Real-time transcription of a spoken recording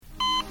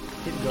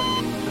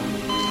joining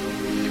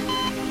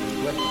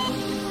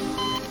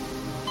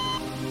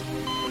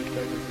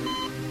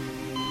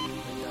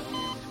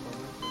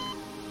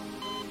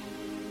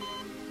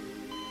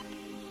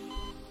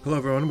Hello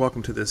everyone,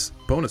 welcome to this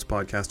bonus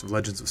podcast of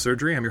Legends of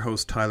Surgery. I'm your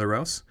host Tyler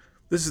Rouse.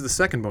 This is the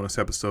second bonus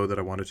episode that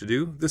I wanted to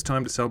do, this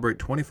time to celebrate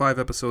 25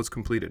 episodes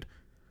completed.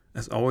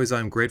 As always, I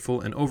am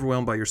grateful and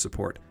overwhelmed by your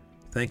support.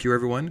 Thank you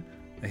everyone.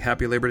 A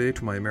happy Labor Day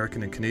to my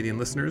American and Canadian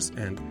listeners,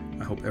 and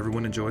I hope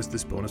everyone enjoys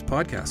this bonus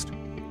podcast.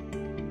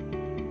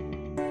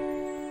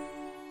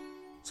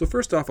 So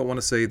first off, I want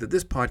to say that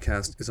this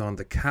podcast is on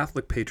the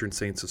Catholic patron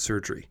saints of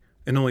surgery,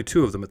 and only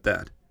two of them at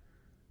that.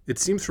 It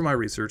seems from my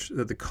research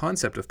that the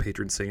concept of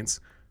patron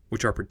saints,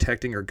 which are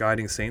protecting or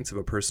guiding saints of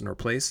a person or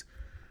place,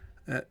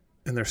 and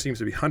there seems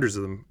to be hundreds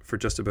of them for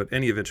just about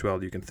any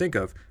eventuality you can think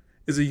of,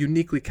 is a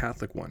uniquely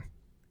Catholic one.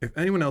 If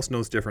anyone else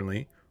knows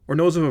differently, or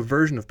knows of a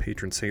version of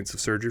patron saints of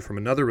surgery from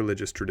another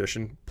religious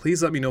tradition,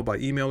 please let me know by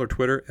email or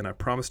Twitter, and I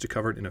promise to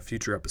cover it in a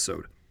future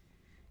episode.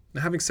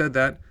 Now, having said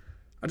that,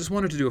 I just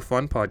wanted to do a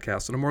fun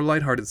podcast on a more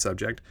lighthearted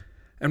subject,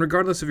 and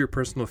regardless of your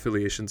personal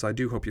affiliations, I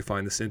do hope you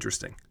find this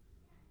interesting.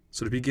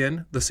 So to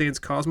begin, the saints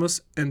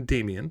Cosmas and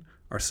Damian,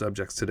 our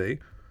subjects today,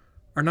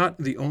 are not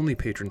the only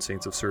patron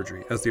saints of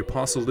surgery, as the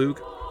Apostle Luke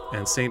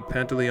and Saint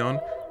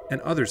Pantaleon and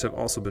others have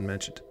also been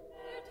mentioned.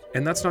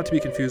 And that's not to be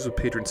confused with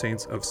patron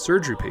saints of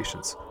surgery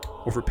patients,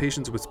 or for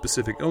patients with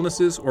specific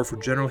illnesses, or for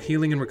general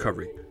healing and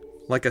recovery.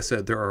 Like I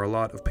said, there are a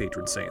lot of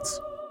patron saints.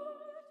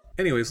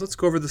 Anyways, let's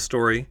go over the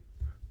story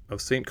of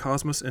Saint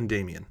Cosmas and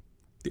Damian.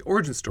 The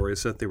origin story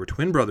is that they were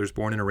twin brothers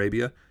born in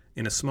Arabia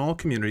in a small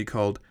community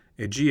called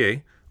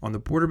Aegae on the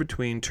border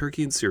between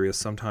Turkey and Syria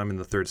sometime in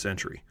the 3rd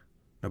century.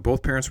 Now,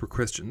 both parents were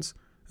Christians,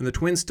 and the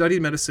twins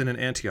studied medicine in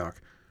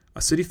Antioch,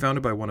 a city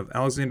founded by one of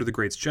Alexander the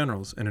Great's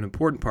generals and an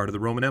important part of the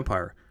Roman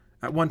Empire,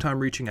 at one time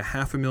reaching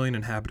 500,000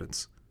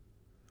 inhabitants.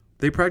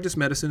 They practiced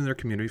medicine in their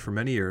community for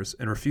many years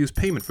and refused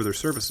payment for their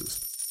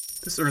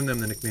services. This earned them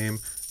the nickname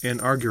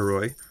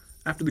anargyroi,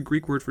 after the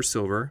Greek word for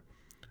silver,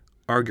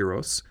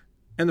 argyros,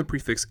 and the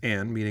prefix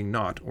an, meaning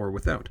not or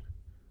without.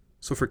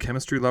 So for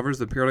chemistry lovers,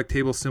 the periodic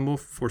table symbol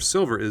for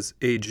silver is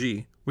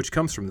Ag, which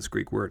comes from this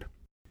Greek word.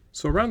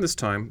 So around this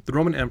time, the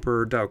Roman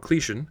Emperor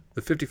Diocletian,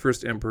 the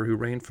 51st emperor who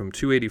reigned from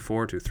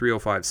 284 to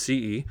 305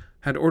 CE,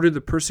 had ordered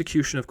the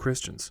persecution of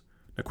Christians.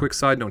 A quick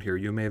side note here,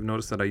 you may have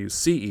noticed that I use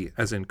CE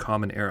as in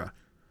Common Era.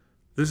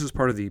 This is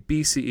part of the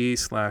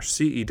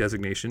BCE/CE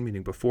designation,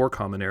 meaning before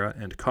Common Era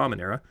and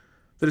Common Era,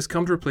 that has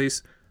come to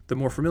replace the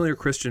more familiar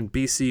Christian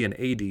BC and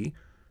AD,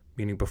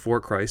 meaning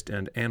before Christ,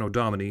 and Anno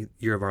Domini,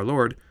 Year of Our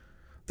Lord,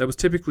 that was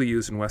typically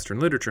used in Western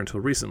literature until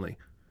recently,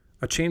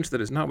 a change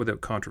that is not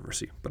without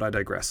controversy, but I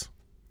digress.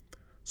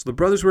 So the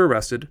brothers were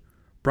arrested,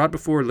 brought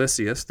before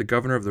Lysias, the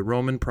governor of the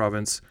Roman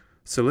province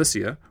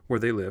Cilicia, where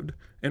they lived,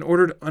 and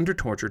ordered under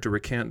torture to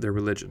recant their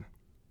religion.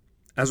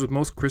 As with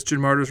most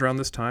Christian martyrs around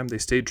this time, they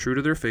stayed true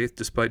to their faith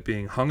despite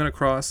being hung on a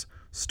cross,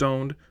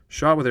 stoned,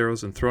 shot with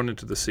arrows, and thrown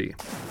into the sea.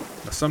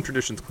 Now, some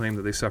traditions claim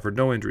that they suffered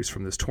no injuries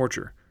from this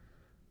torture.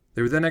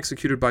 They were then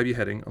executed by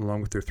beheading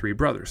along with their 3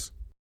 brothers.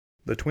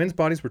 The twins'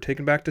 bodies were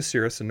taken back to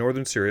Cyrrhus in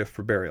northern Syria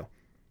for burial.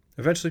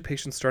 Eventually,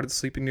 patients started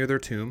sleeping near their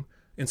tomb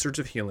in search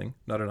of healing,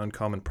 not an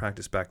uncommon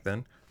practice back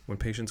then, when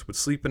patients would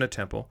sleep in a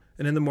temple,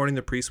 and in the morning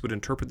the priest would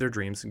interpret their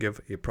dreams and give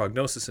a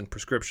prognosis and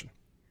prescription.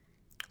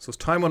 So as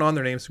time went on,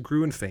 their names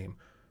grew in fame,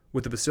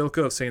 with the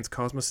Basilica of Saints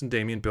Cosmas and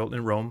Damian built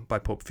in Rome by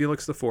Pope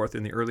Felix IV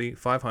in the early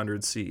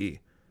 500s CE.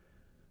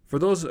 For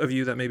those of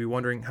you that may be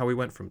wondering how we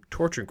went from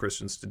torturing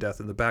Christians to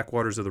death in the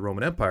backwaters of the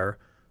Roman Empire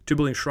to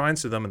building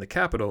shrines to them in the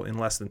capital in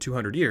less than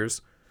 200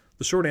 years,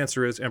 the short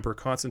answer is Emperor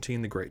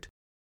Constantine the Great.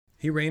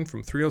 He reigned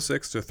from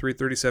 306 to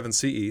 337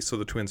 CE, so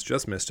the twins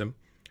just missed him,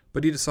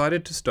 but he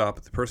decided to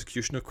stop the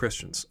persecution of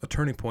Christians, a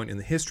turning point in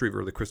the history of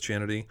early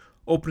Christianity,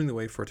 opening the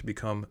way for it to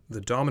become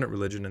the dominant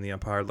religion in the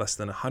empire less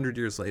than 100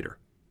 years later.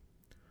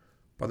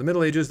 By the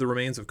Middle Ages, the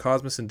remains of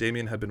Cosmas and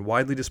Damian had been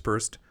widely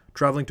dispersed,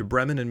 traveling to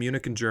Bremen and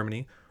Munich in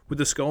Germany, with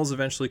the skulls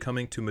eventually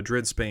coming to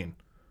Madrid, Spain.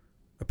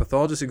 A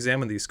pathologist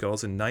examined these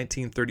skulls in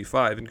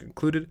 1935 and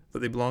concluded that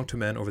they belonged to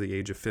men over the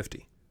age of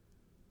 50.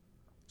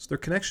 So their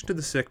connection to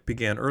the sick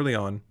began early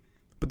on,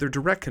 but their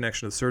direct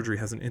connection to surgery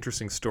has an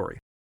interesting story.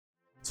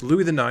 So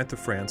Louis IX of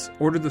France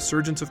ordered the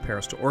surgeons of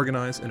Paris to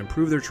organize and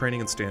improve their training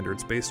and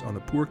standards based on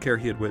the poor care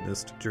he had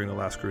witnessed during the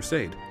last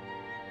crusade.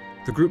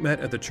 The group met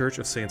at the Church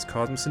of Saints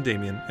Cosmas and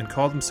Damian and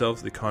called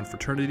themselves the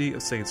Confraternity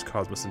of Saints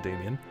Cosmas and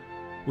Damian,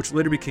 which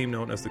later became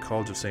known as the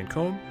College of St.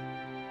 Côme,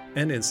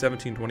 and in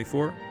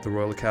 1724, the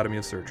Royal Academy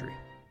of Surgery.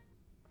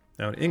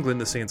 Now in England,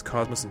 the Saints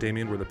Cosmas and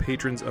Damian were the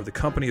patrons of the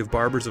Company of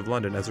Barbers of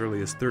London as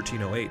early as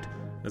 1308.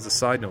 As a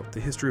side note,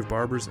 the history of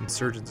barbers and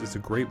surgeons is a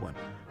great one.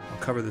 I'll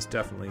cover this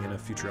definitely in a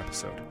future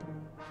episode.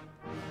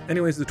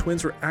 Anyways, the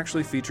twins were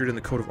actually featured in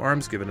the coat of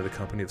arms given to the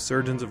Company of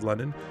Surgeons of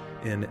London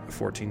in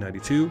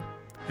 1492,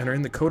 and are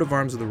in the coat of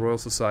arms of the Royal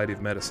Society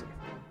of Medicine.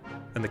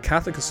 And the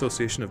Catholic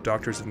Association of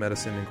Doctors of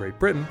Medicine in Great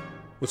Britain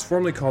was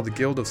formerly called the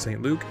Guild of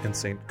St. Luke and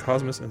St.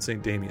 Cosmas and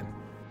St. Damian.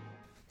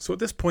 So at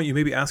this point you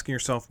may be asking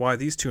yourself why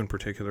these two in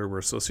particular were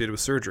associated with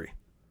surgery.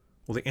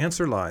 Well, the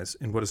answer lies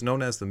in what is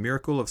known as the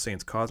miracle of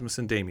Saints Cosmas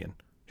and Damian.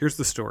 Here's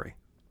the story.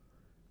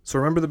 So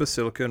remember the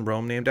basilica in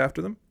Rome named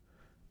after them?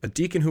 A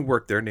deacon who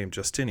worked there named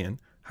Justinian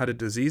had a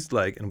diseased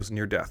leg and was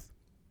near death.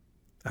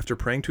 After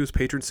praying to his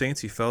patron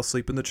saints, he fell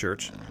asleep in the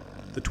church.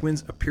 The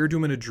twins appeared to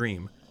him in a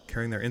dream,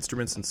 carrying their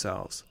instruments and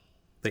salves.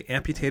 They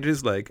amputated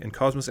his leg, and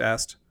Cosmas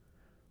asked,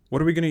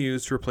 "What are we going to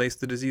use to replace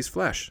the diseased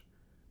flesh?"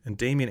 And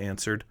Damian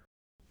answered,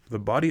 "The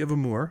body of a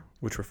Moor,"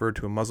 which referred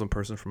to a Muslim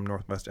person from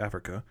northwest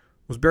Africa,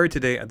 "was buried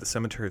today at the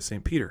cemetery of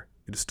St. Peter.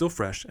 It is still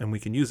fresh, and we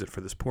can use it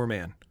for this poor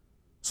man."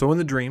 So in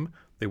the dream,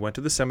 they went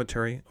to the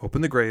cemetery,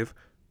 opened the grave,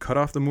 cut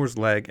off the Moor's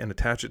leg, and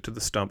attached it to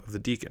the stump of the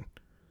deacon.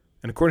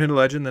 And according to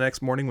legend, the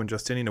next morning when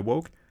Justinian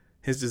awoke,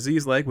 his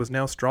diseased leg was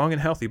now strong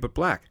and healthy, but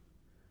black.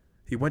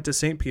 He went to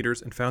St.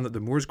 Peter's and found that the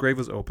Moor's grave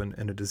was open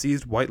and a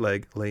diseased white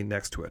leg lay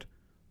next to it.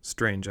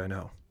 Strange, I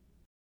know.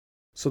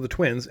 So the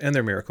twins and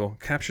their miracle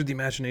captured the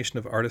imagination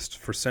of artists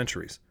for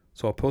centuries,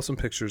 so I'll post some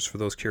pictures for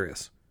those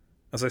curious.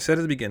 As I said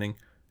at the beginning,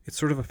 it's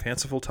sort of a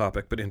fanciful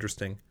topic, but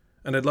interesting,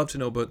 and I'd love to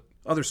know about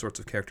other sorts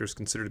of characters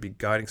considered to be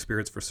guiding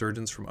spirits for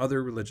surgeons from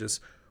other religious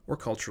or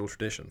cultural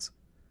traditions.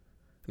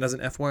 And as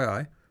an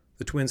FYI,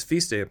 the twins'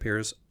 feast day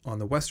appears on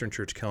the Western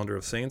Church calendar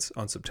of saints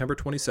on September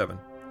 27,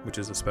 which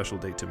is a special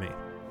date to me.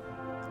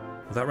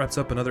 Well, that wraps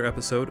up another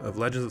episode of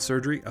Legends of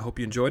Surgery. I hope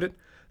you enjoyed it.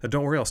 Now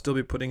don't worry, I'll still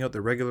be putting out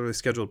the regularly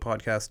scheduled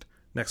podcast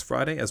next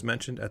Friday, as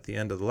mentioned at the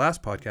end of the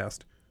last podcast,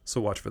 so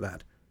watch for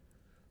that.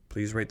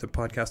 Please rate the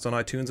podcast on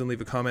iTunes and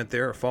leave a comment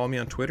there, or follow me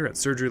on Twitter at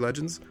Surgery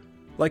Legends.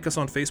 Like us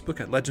on Facebook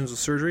at Legends of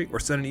Surgery, or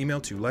send an email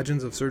to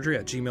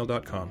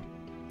legendsofsurgery@gmail.com.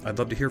 I'd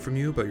love to hear from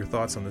you about your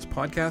thoughts on this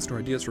podcast or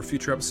ideas for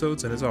future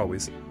episodes, and as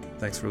always,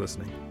 thanks for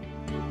listening.